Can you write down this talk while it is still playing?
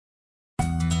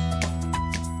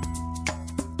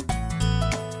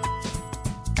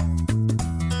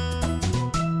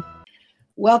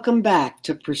Welcome back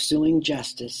to Pursuing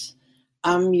Justice.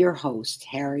 I'm your host,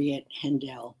 Harriet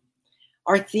Hendel.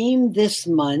 Our theme this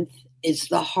month is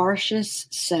the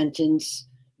harshest sentence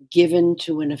given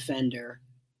to an offender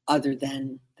other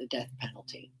than the death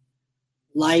penalty.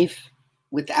 Life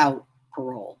without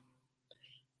parole.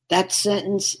 That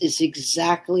sentence is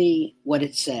exactly what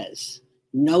it says.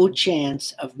 No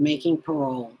chance of making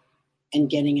parole and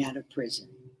getting out of prison.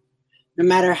 No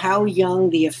matter how young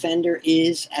the offender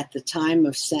is at the time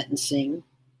of sentencing,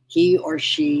 he or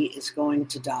she is going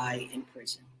to die in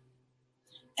prison.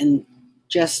 And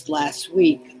just last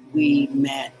week, we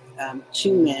met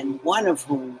two men, one of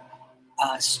whom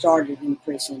started in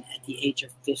prison at the age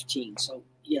of 15. So,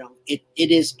 it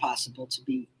is possible to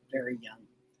be very young.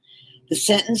 The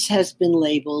sentence has been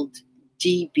labeled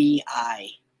DBI,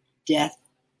 death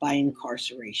by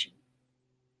incarceration.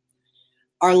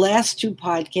 Our last two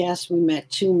podcasts, we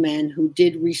met two men who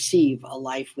did receive a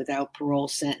life without parole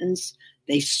sentence.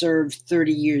 They served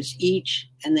 30 years each,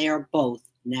 and they are both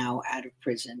now out of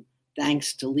prison,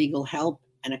 thanks to legal help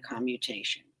and a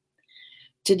commutation.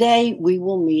 Today, we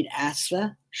will meet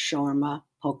Astha Sharma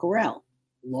Pokharel,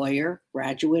 lawyer,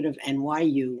 graduate of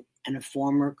NYU, and a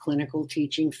former clinical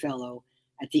teaching fellow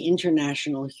at the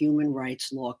International Human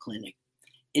Rights Law Clinic.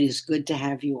 It is good to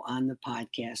have you on the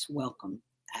podcast. Welcome,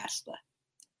 Astha.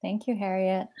 Thank you,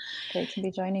 Harriet. Great to be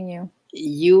joining you.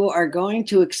 You are going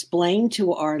to explain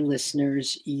to our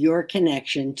listeners your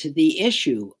connection to the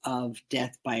issue of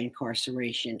death by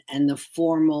incarceration and the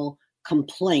formal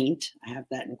complaint, I have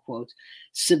that in quotes,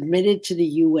 submitted to the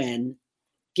UN.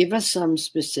 Give us some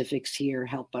specifics here.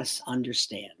 Help us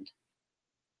understand.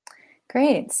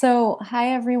 Great. So,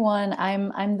 hi everyone.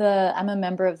 I'm a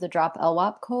member of the Drop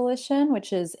LWOP Coalition,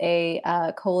 which is a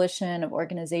coalition of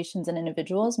organizations and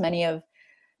individuals, many of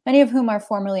whom are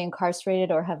formerly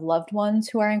incarcerated or have loved ones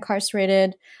who are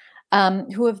incarcerated,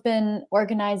 who have been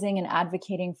organizing and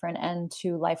advocating for an end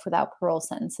to life without parole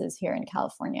sentences here in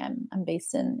California. I'm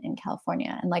based in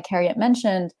California. And like Harriet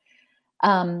mentioned,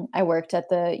 I worked at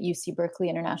the UC Berkeley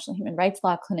International Human Rights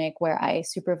Law Clinic, where I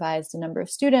supervised a number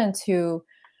of students who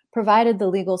provided the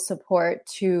legal support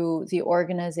to the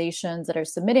organizations that are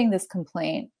submitting this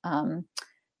complaint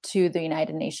to the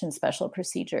United Nations Special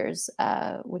Procedures,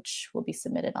 which will be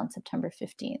submitted on September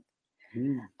 15th.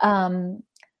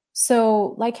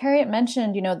 So like Harriet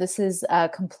mentioned, this is a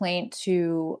complaint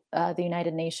to the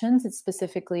United Nations. It's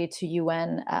specifically to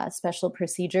UN Special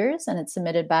Procedures, and it's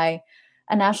submitted by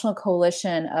a national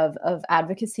coalition of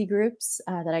advocacy groups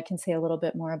that I can say a little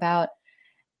bit more about.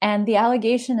 And the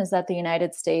allegation is that the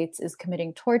United States is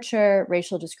committing torture,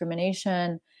 racial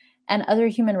discrimination, and other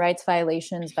human rights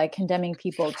violations by condemning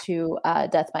people to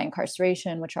death by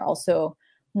incarceration, which are also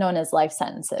known as life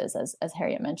sentences, as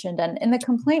Harriet mentioned. And in the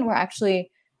complaint, we're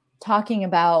actually talking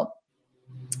about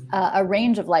a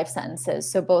range of life sentences.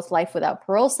 So both life without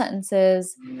parole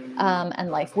sentences and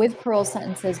life with parole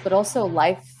sentences, but also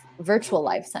virtual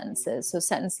life sentences. So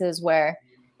sentences where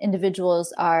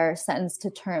individuals are sentenced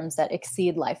to terms that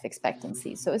exceed life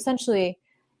expectancy. So essentially,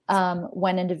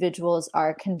 when individuals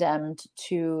are condemned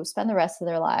to spend the rest of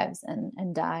their lives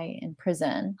and die in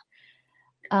prison.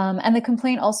 And the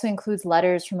complaint also includes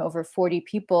letters from over 40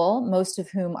 people, most of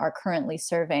whom are currently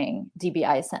serving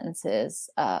DBI sentences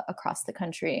across the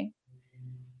country.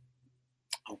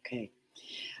 Okay.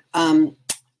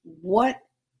 What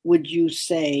would you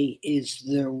say is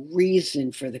the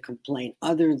reason for the complaint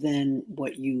other than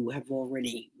what you have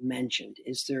already mentioned?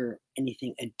 Is there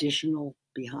anything additional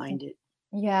behind it?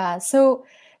 Yeah. So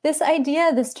this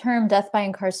idea, this term death by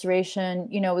incarceration,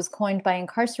 was coined by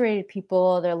incarcerated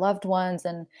people, their loved ones,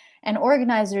 and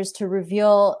organizers to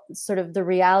reveal sort of the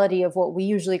reality of what we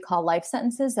usually call life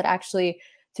sentences, that actually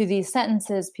through these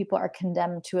sentences, people are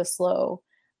condemned to a slow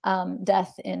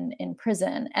death in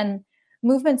prison. And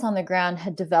movements on the ground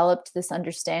had developed this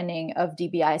understanding of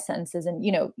DBI sentences. And,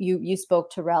 you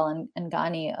spoke to Rel and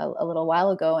Ghani a little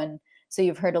while ago. And so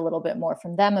you've heard a little bit more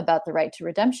from them about the Right to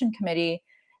Redemption Committee,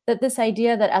 that this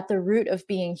idea that at the root of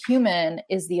being human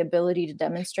is the ability to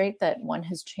demonstrate that one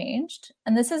has changed.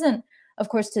 And this isn't, of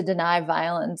course, to deny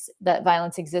that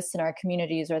violence exists in our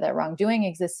communities or that wrongdoing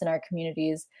exists in our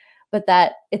communities, but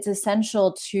that it's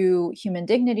essential to human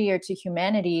dignity or to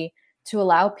humanity to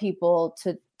allow people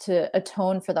to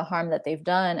atone for the harm that they've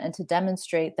done and to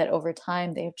demonstrate that over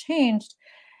time they have changed.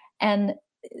 And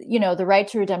the Right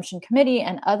to Redemption Committee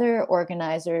and other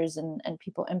organizers and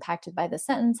people impacted by the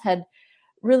sentence had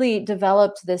really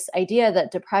developed this idea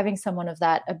that depriving someone of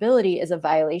that ability is a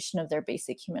violation of their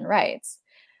basic human rights.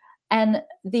 And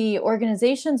the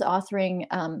organizations authoring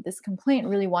this complaint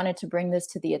really wanted to bring this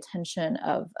to the attention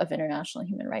of international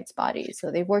human rights bodies. So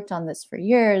they've worked on this for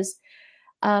years.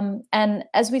 And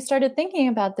as we started thinking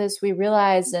about this, we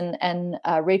realized, and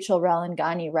Rachel, Rel, and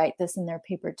Ghani write this in their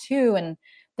paper too, and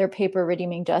their paper,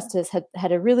 Redeeming Justice,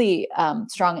 had a really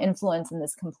strong influence in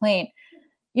this complaint.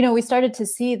 We started to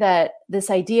see that this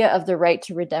idea of the right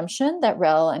to redemption that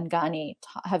Rel and Ghani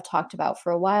have talked about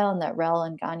for a while, and that Rel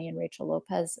and Ghani and Rachel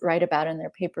Lopez write about in their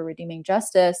paper, Redeeming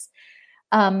Justice,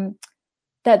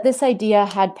 that this idea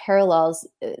had parallels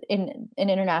in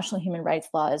international human rights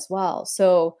law as well.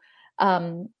 So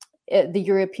the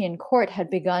European Court had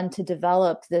begun to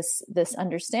develop this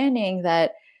understanding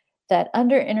that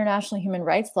under international human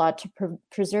rights law, to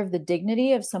preserve the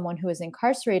dignity of someone who is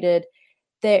incarcerated,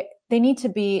 they need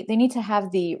to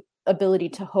have the ability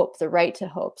to hope, the right to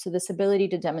hope. So this ability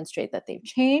to demonstrate that they've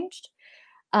changed.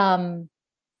 And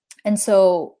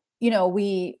so,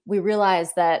 we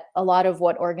realized that a lot of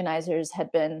what organizers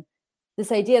had been,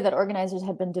 this idea that organizers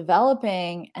had been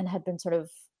developing and had been sort of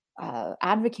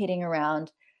advocating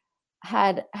around,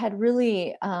 had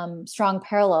really strong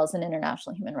parallels in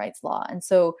international human rights law. And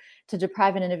so to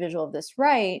deprive an individual of this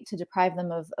right, to deprive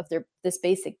them of this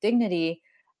basic dignity,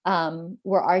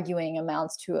 we're arguing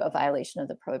amounts to a violation of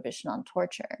the prohibition on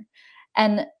torture.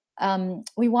 And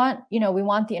we want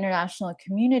the international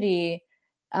community,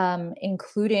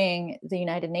 including the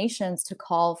United Nations, to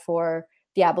call for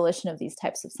the abolition of these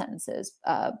types of sentences,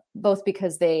 both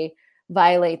because they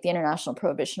violate the international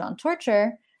prohibition on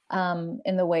torture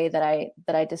in the way that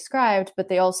I described, but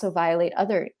they also violate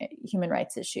other human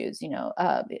rights issues,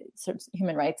 sort of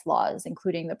human rights laws,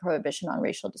 including the prohibition on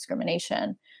racial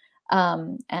discrimination,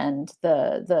 and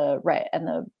the right, and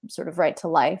the sort of right to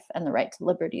life and the right to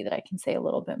liberty that I can say a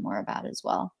little bit more about as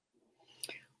well.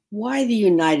 Why the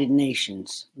United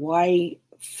Nations? Why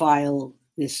file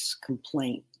this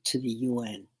complaint to the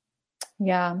UN?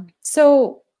 Yeah.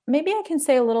 So maybe I can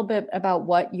say a little bit about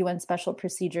what UN special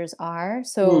procedures are.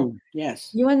 So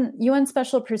yes, UN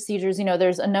special procedures,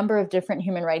 there's a number of different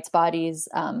human rights bodies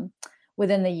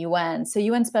within the UN. So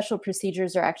UN special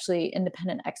procedures are actually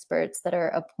independent experts that are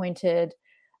appointed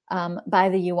by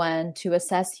the UN to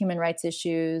assess human rights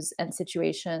issues and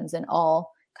situations in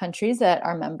all countries that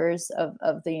are members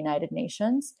of the United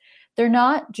Nations. They're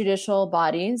not judicial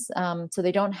bodies, so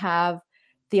they don't have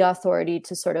the authority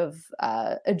to sort of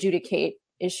adjudicate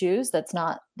issues. That's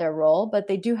not their role, but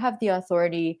they do have the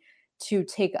authority to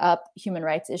take up human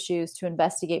rights issues, to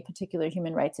investigate particular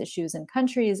human rights issues in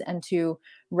countries, and to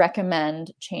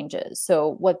recommend changes.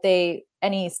 So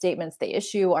any statements they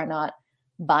issue are not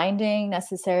binding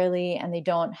necessarily, and they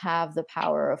don't have the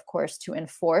power, of course, to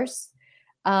enforce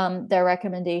their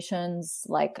recommendations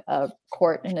like a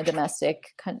court in a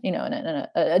domestic,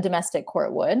 a domestic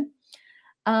court would.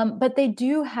 But they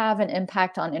do have an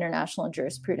impact on international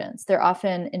jurisprudence. They're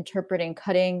often interpreting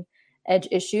cutting edge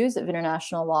issues of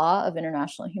international law, of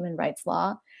international human rights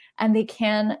law, and they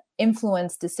can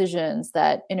influence decisions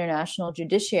that international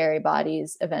judiciary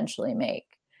bodies eventually make.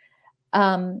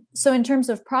 So in terms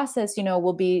of process,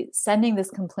 we'll be sending this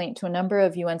complaint to a number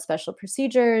of UN special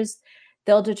procedures.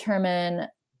 They'll determine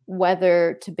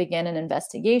whether to begin an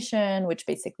investigation, which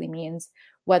basically means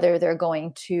whether they're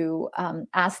going to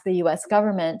ask the US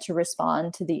government to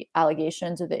respond to the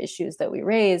allegations or the issues that we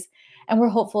raise. And we're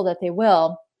hopeful that they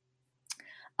will.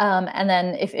 And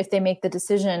then if they make the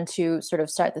decision to sort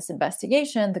of start this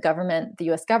investigation, the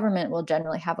US government will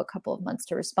generally have a couple of months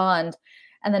to respond.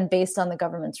 And then based on the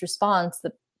government's response,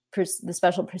 the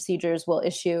special procedures will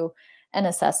issue an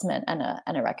assessment and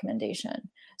a recommendation.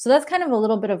 So that's kind of a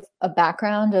little bit of a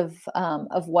background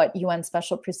of what UN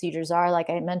special procedures are. Like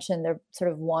I mentioned, they're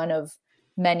sort of one of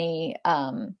many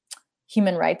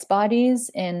human rights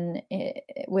bodies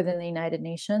within the United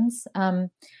Nations.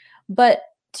 But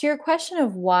to your question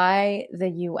of why the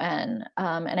UN,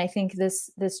 and I think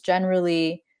this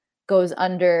generally goes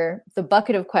under the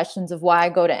bucket of questions of why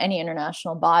go to any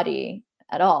international body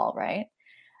at all, right?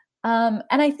 And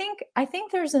I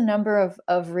think there's a number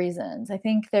of reasons. I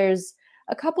think there's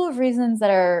a couple of reasons that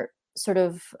are sort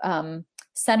of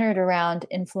centered around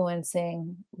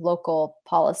influencing local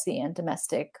policy and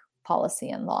domestic policy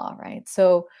and law, right?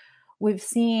 So we've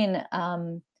seen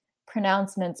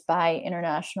pronouncements by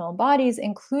international bodies,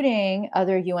 including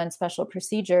other UN special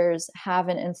procedures, have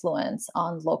an influence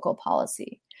on local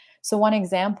policy. So one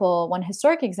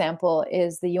historic example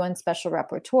is the UN Special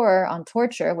Rapporteur on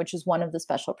Torture, which is one of the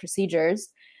special procedures,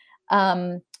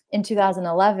 in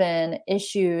 2011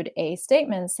 issued a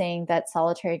statement saying that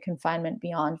solitary confinement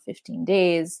beyond 15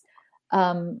 days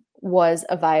was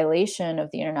a violation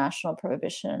of the international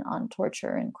prohibition on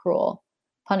torture and cruel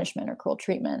punishment or cruel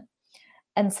treatment.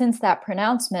 And since that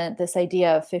pronouncement, this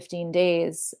idea of 15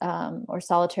 days or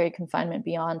solitary confinement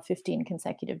beyond 15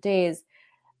 consecutive days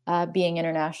being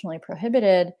internationally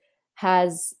prohibited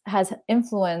has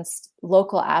influenced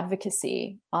local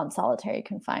advocacy on solitary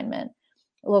confinement,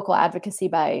 local advocacy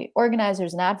by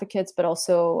organizers and advocates, but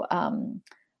also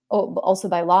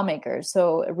by lawmakers.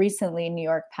 So recently, New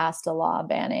York passed a law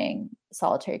banning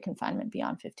solitary confinement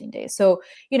beyond 15 days. So,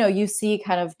 you see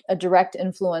kind of a direct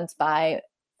influence by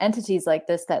entities like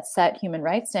this that set human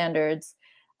rights standards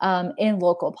in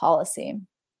local policy.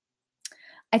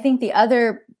 I think the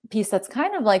other piece that's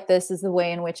kind of like this is the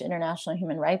way in which international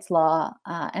human rights law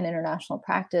and international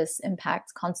practice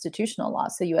impacts constitutional law,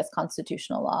 so U.S.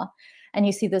 constitutional law. And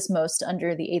you see this most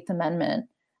under the Eighth Amendment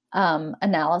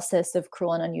analysis of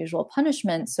cruel and unusual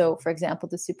punishment. So, for example,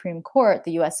 the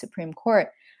U.S. Supreme Court,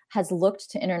 has looked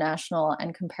to international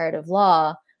and comparative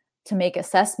law to make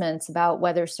assessments about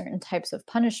whether certain types of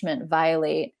punishment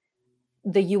violate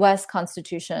the U.S.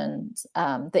 Constitution,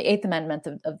 the Eighth Amendment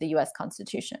of the U.S.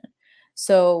 Constitution.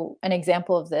 So an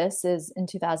example of this is in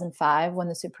 2005, when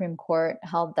the Supreme Court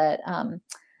held that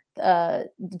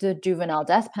the juvenile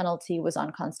death penalty was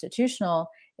unconstitutional.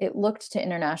 It looked to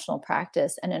international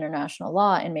practice and international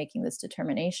law in making this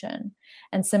determination.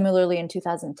 And similarly, in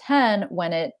 2010,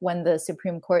 when the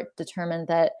Supreme Court determined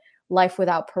that life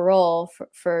without parole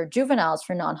for juveniles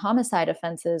for non-homicide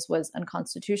offenses was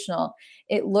unconstitutional,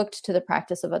 it looked to the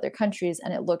practice of other countries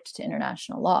and it looked to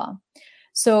international law.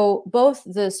 So both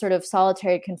the sort of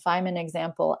solitary confinement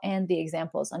example and the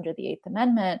examples under the Eighth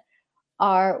Amendment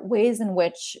are ways in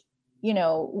which,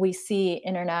 we see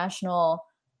international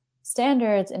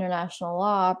standards, international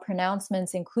law,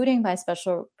 pronouncements, including by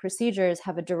special procedures,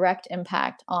 have a direct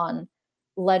impact on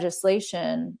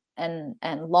legislation and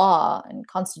law and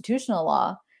constitutional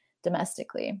law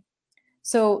domestically.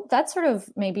 So that's sort of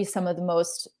maybe some of the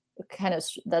most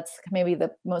that's maybe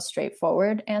the most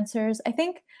straightforward answers. I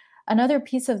think another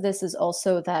piece of this is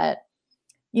also that,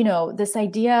 this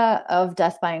idea of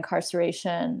death by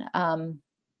incarceration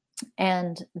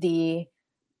and the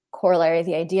corollary,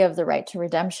 the idea of the right to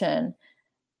redemption,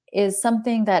 is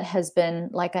something that has been,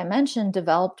 like I mentioned,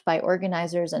 developed by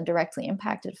organizers and directly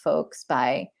impacted folks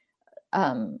by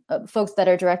folks that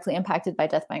are directly impacted by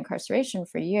death by incarceration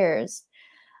for years.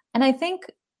 And I think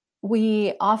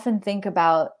we often think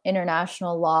about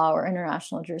international law or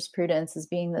international jurisprudence as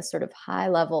being this sort of high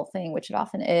level thing, which it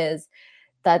often is,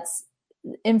 that's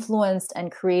influenced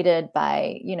and created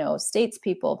by,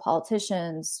 statespeople,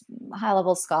 politicians, high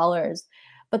level scholars.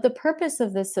 But the purpose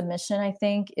of this submission, I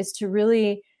think, is to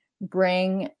really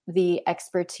bring the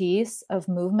expertise of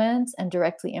movements and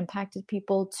directly impacted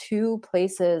people to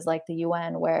places like the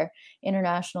UN, where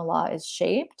international law is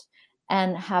shaped,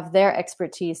 and have their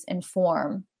expertise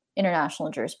inform international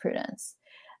jurisprudence.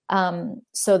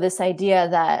 So this idea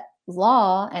that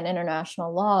law and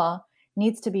international law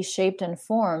needs to be shaped and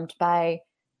formed by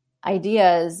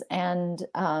ideas and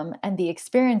the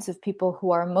experience of people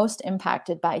who are most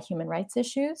impacted by human rights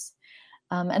issues.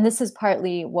 And this is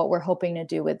partly what we're hoping to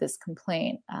do with this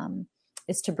complaint,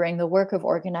 is to bring the work of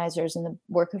organizers and the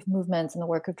work of movements and the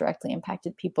work of directly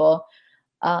impacted people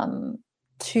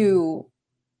to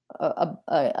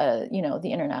the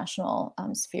international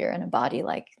sphere and a body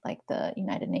like the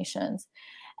United Nations.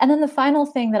 And then the final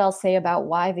thing that I'll say about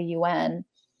why the UN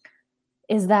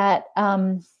is that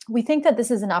we think that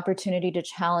this is an opportunity to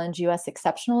challenge U.S.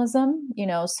 exceptionalism.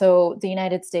 So the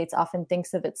United States often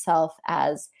thinks of itself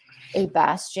as a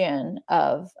bastion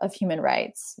of human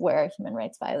rights, where human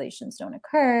rights violations don't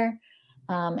occur,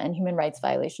 and human rights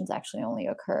violations actually only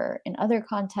occur in other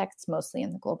contexts, mostly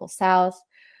in the global South.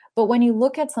 But when you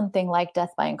look at something like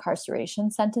death by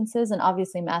incarceration sentences, and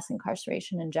obviously mass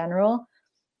incarceration in general,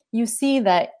 you see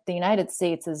that the United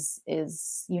States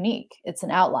is unique. It's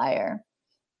an outlier.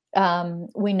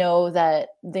 We know that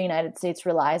the United States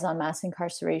relies on mass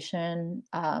incarceration.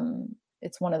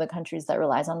 It's one of the countries that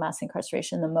relies on mass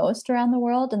incarceration the most around the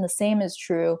world. And the same is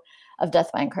true of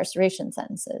death by incarceration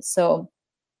sentences. So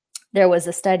there was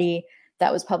a study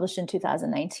that was published in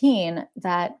 2019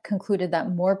 that concluded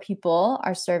that more people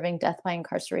are serving death by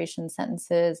incarceration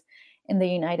sentences in the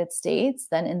United States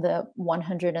than in the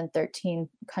 113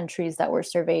 countries that were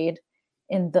surveyed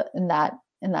in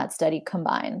that study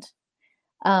combined.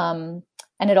 And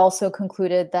it also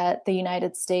concluded that the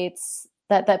United States,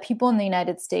 that people in the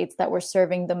United States that were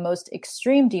serving the most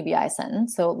extreme DBI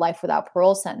sentence, so life without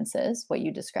parole sentences, what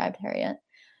you described, Harriet,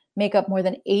 make up more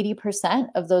than 80%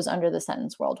 of those under the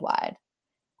sentence worldwide.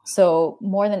 So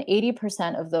more than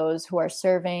 80% of those who are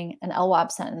serving an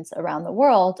LWOP sentence around the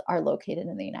world are located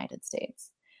in the United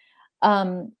States.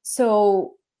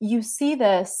 So you see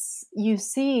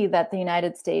that the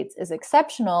United States is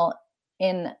exceptional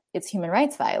in its human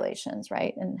rights violations,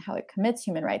 right? And how it commits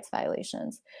human rights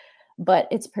violations. But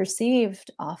it's perceived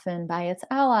often by its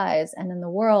allies and in the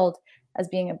world as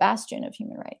being a bastion of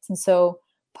human rights. And so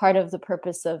part of the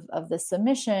purpose of this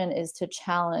submission is to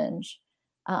challenge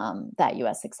that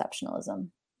U.S. exceptionalism.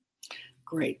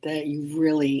 Great. That you've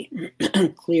really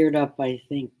cleared up, I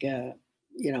think,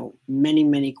 many,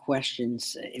 many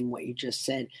questions in what you just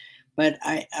said. But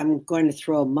I'm going to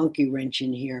throw a monkey wrench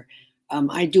in here.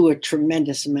 I do a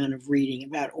tremendous amount of reading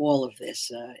about all of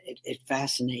this. It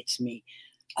fascinates me.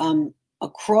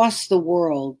 Across the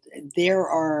world, there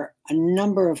are a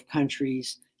number of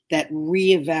countries that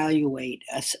reevaluate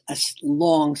a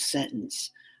long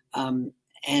sentence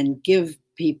and give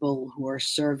people who are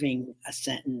serving a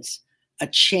sentence a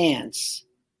chance,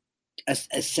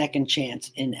 a second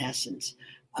chance in essence.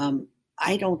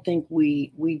 I don't think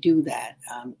we do that.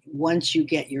 Once you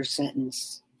get your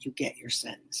sentence, you get your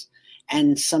sentence.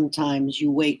 And sometimes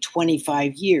you wait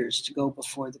 25 years to go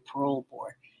before the parole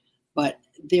board. But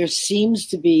there seems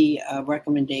to be a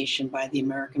recommendation by the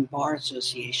American Bar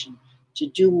Association to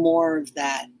do more of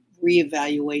that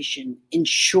reevaluation in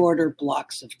shorter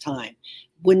blocks of time.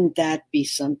 Wouldn't that be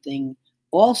something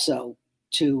also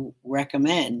to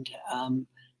recommend,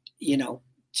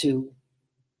 to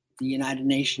the United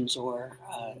Nations or,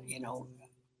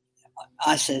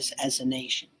 us as a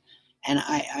nation? And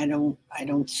I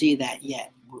don't see that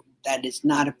yet. That is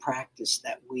not a practice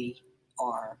that we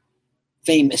are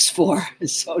famous for,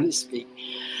 so to speak.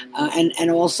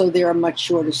 And also there are much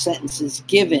shorter sentences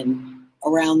given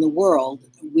around the world.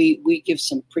 We give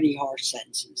some pretty harsh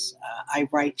sentences. I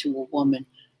write to a woman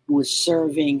who was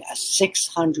serving a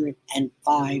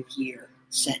 605-year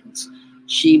sentence.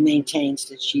 She maintains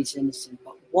that she's innocent.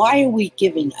 But why are we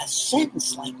giving a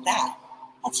sentence like that?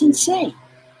 That's insane.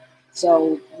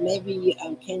 So maybe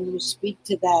can you speak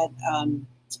to that,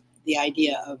 the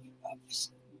idea of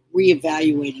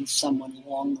reevaluating someone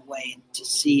along the way and to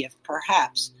see if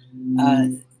perhaps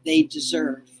they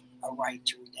deserve a right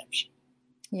to redemption?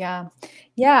 Yeah,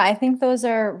 I think those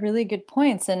are really good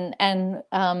points, and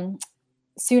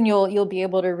soon you'll be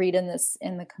able to read in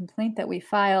the complaint that we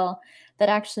file that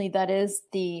actually that is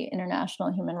the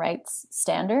international human rights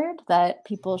standard, that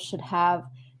people should have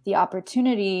the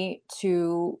opportunity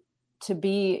to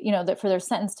be, that for their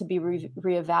sentence to be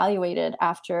reevaluated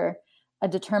after a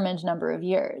determined number of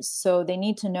years. So they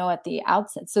need to know at the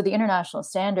outset. So the international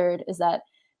standard is that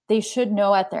they should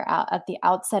know at the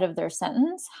outset of their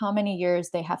sentence how many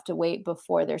years they have to wait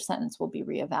before their sentence will be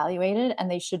reevaluated, and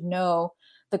they should know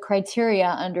the criteria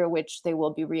under which they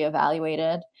will be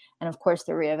reevaluated. And of course,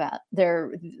 the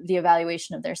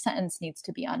evaluation of their sentence needs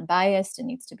to be unbiased and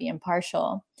needs to be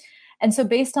impartial. And so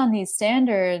based on these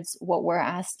standards, what we're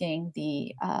asking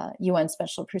the UN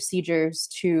special procedures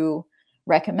to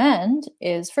recommend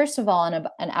is, first of all,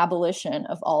 an abolition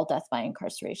of all death by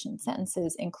incarceration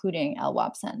sentences, including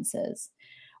LWOP sentences.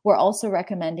 We're also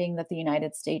recommending that the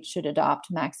United States should adopt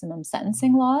maximum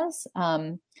sentencing laws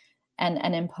and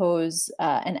impose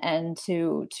an end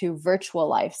to virtual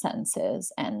life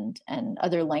sentences and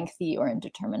other lengthy or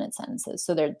indeterminate sentences,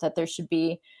 so that there should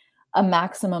be a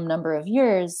maximum number of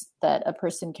years that a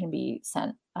person can be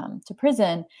sent to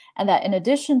prison, and that in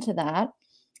addition to that,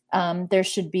 there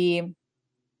should be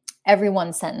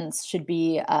everyone's sentence should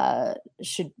be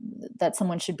that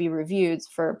someone should be reviewed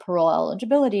for parole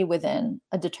eligibility within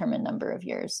a determined number of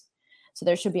years. So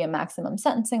there should be a maximum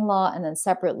sentencing law, and then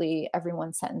separately,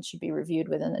 everyone's sentence should be reviewed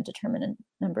within a determined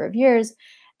number of years.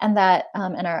 And that,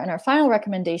 and our final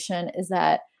recommendation is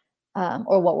that,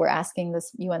 or what we're asking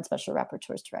this UN special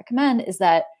rapporteurs to recommend, is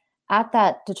that at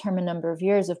that determined number of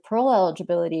years of parole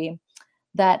eligibility,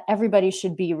 that everybody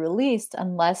should be released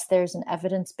unless there's an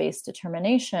evidence-based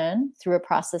determination through a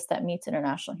process that meets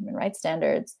international human rights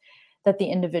standards that the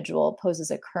individual poses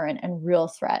a current and real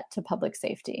threat to public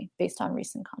safety based on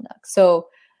recent conduct. So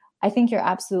I think you're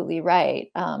absolutely right.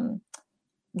 The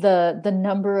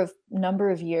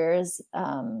number of years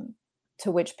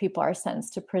to which people are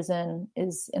sentenced to prison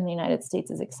is in the United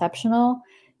States is exceptional.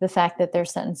 The fact that their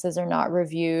sentences are not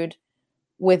reviewed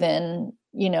within,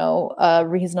 a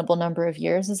reasonable number of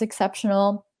years is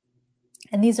exceptional.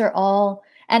 And these are all,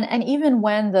 and even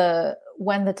when the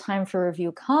time for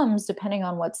review comes, depending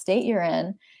on what state you're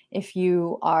in, if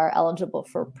you are eligible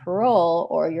for parole,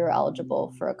 or you're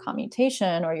eligible for a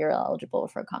commutation, or you're eligible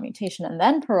for a commutation and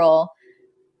then parole,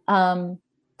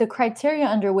 the criteria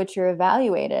under which you're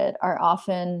evaluated are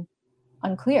often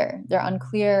unclear. They're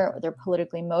unclear, they're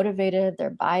politically motivated, they're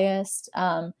biased.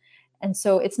 And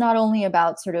so it's not only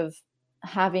about sort of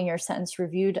having your sentence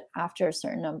reviewed after a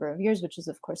certain number of years, which is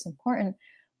of course important,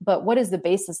 but what is the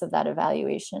basis of that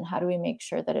evaluation? How do we make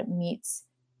sure that it meets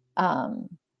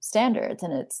standards,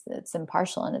 and it's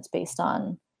impartial, and it's based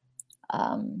on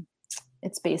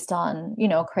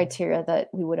criteria that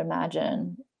we would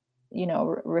imagine,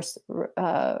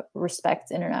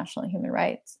 respect international human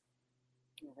rights.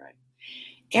 Right.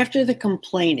 After the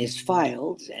complaint is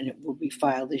filed, and it will be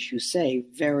filed, as you say,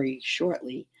 very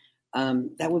shortly,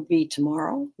 that would be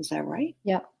tomorrow. Is that right?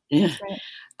 Yeah. Yeah.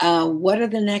 Right. What are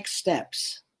the next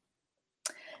steps?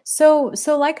 So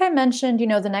like I mentioned,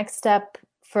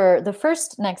 the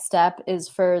first next step is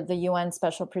for the UN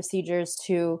special procedures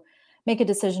to make a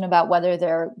decision about whether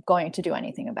they're going to do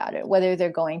anything about it, whether they're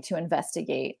going to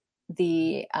investigate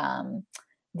the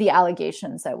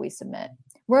allegations that we submit.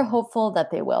 We're hopeful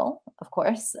that they will, of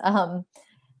course.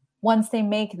 Once they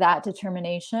make that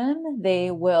determination,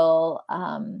 they will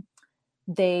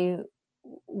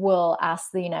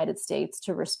ask the United States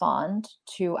to respond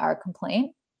to our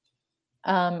complaint.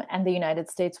 And the United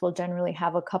States will generally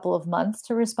have a couple of months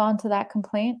to respond to that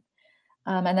complaint.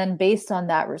 And then based on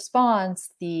that response,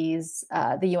 the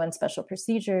UN special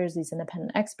procedures, these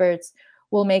independent experts,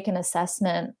 will make an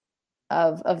assessment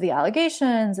of the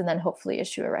allegations and then hopefully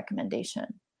issue a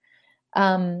recommendation.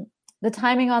 The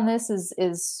timing on this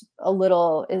is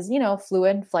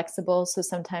fluid, flexible. So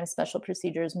sometimes special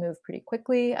procedures move pretty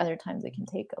quickly. Other times it can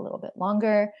take a little bit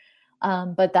longer.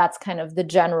 But that's kind of the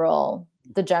general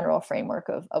framework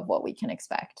of what we can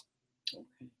expect.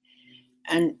 Okay.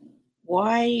 And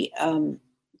why,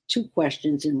 two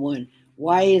questions in one,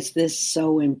 why is this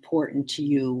so important to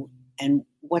you, and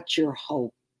what's your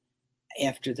hope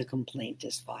after the complaint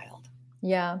is filed?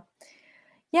 Yeah,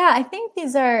 I think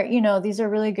these are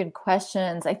really good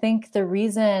questions. I think the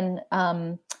reason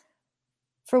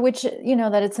for which,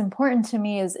 that it's important to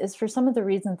me is for some of the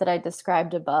reasons that I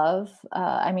described above,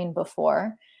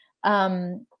 before.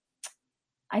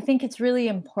 I think it's really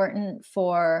important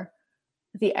for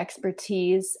the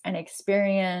expertise and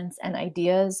experience and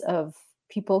ideas of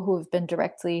people who have been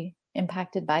directly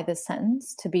impacted by this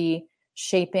sentence to be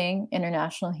shaping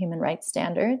international human rights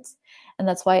standards. And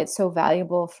that's why it's so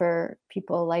valuable for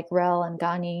people like Rel and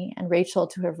Ghani and Rachel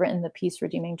to have written the piece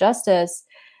Redeeming Justice,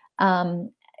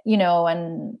 and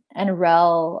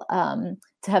Rel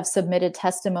to have submitted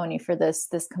testimony for this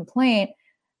complaint,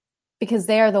 because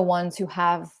they are the ones who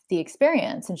have the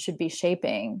experience and should be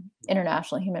shaping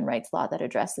international human rights law that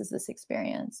addresses this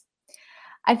experience.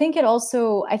 I think I'm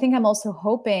also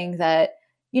hoping that,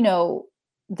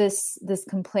 this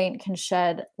complaint can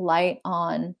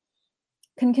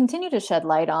continue to shed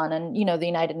light on, and, the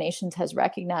United Nations has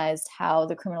recognized how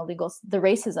the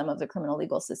racism of the criminal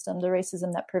legal system, the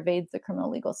racism that pervades the criminal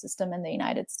legal system in the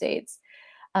United States.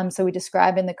 So we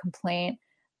describe in the complaint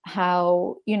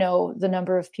how, the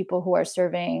number of people who are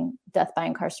serving death by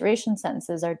incarceration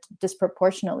sentences are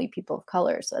disproportionately people of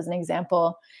color. So as an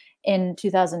example, in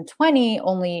 2020,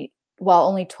 only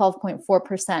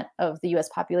 12.4% of the US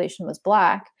population was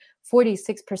Black,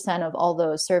 46% of all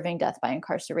those serving death by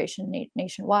incarceration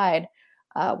nationwide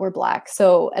were Black.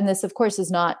 So, and this of course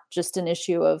is not just an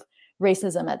issue of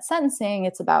racism at sentencing,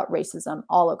 it's about racism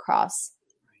all across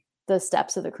the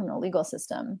steps of the criminal legal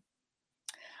system.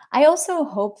 I also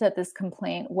hope that this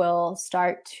complaint will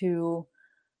start to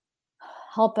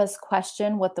help us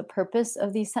question what the purpose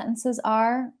of these sentences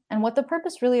are and what the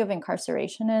purpose really of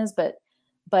incarceration is. But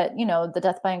the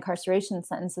death by incarceration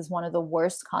sentence is one of the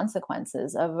worst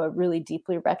consequences of a really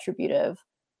deeply retributive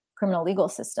criminal legal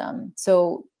system.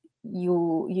 So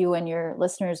you and your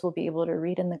listeners will be able to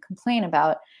read in the complaint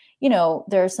about,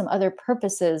 there are some other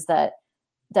purposes that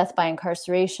death by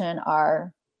incarceration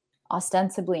are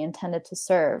ostensibly intended to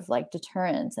serve, like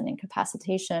deterrence and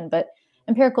incapacitation. But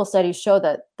empirical studies show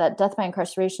that death by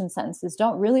incarceration sentences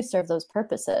don't really serve those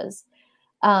purposes.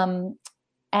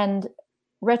 And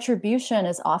retribution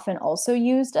is often also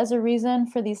used as a reason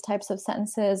for these types of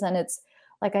sentences. And it's,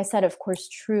 like I said, of course,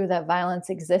 true that violence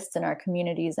exists in our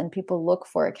communities and people look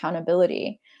for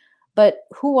accountability. But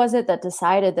who was it that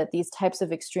decided that these types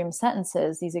of extreme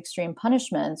sentences, these extreme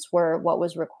punishments, were what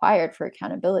was required for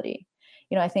accountability?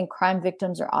 I think crime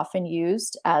victims are often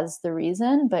used as the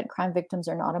reason, but crime victims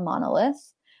are not a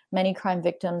monolith. Many crime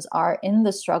victims are in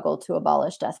the struggle to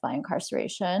abolish death by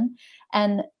incarceration.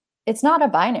 And it's not a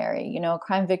binary,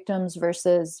 crime victims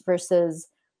versus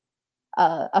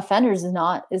offenders is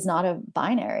not a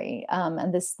binary.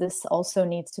 And this also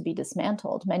needs to be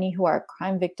dismantled. Many who are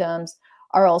crime victims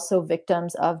are also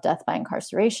victims of death by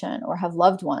incarceration or have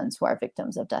loved ones who are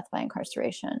victims of death by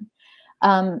incarceration.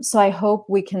 So I hope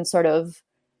we can sort of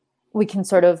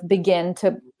begin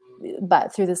to,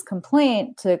 but through this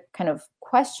complaint, to kind of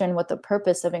question what the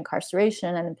purpose of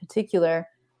incarceration, and in particular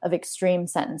of extreme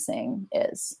sentencing,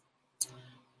 is.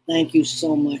 Thank you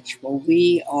so much. Well,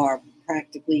 we are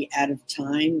practically out of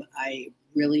time. I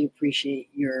really appreciate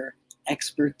your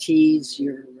expertise,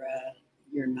 your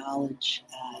knowledge,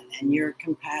 and your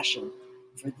compassion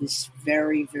for this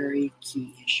very, very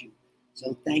key issue.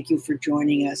 So thank you for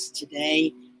joining us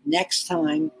today. Next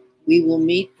time, we will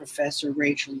meet Professor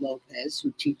Rachel Lopez,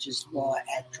 who teaches law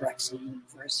at Drexel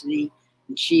University.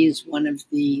 And she is one of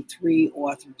the 3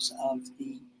 authors of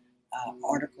the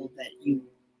article that you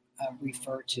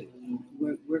refer to. And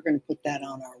we're going to put that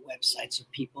on our website, so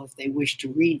people, if they wish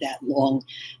to read that long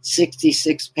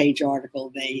 66-page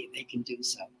article, they can do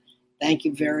so. Thank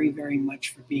you very, very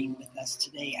much for being with us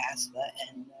today, Astha,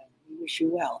 and we wish you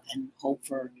well and hope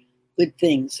for good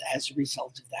things as a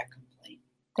result of that complaint.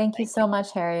 Thank you so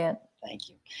much, Harriet. Thank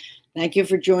you. Thank you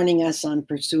for joining us on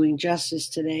Pursuing Justice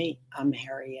today. I'm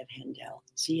Harriet Hendel.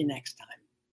 See you next time.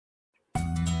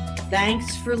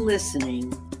 Thanks for listening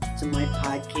to my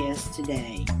podcast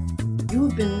today. You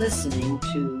have been listening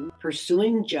to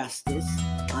Pursuing Justice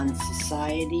on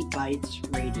Society Bites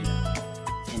Radio,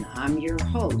 and I'm your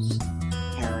host,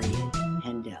 Harriet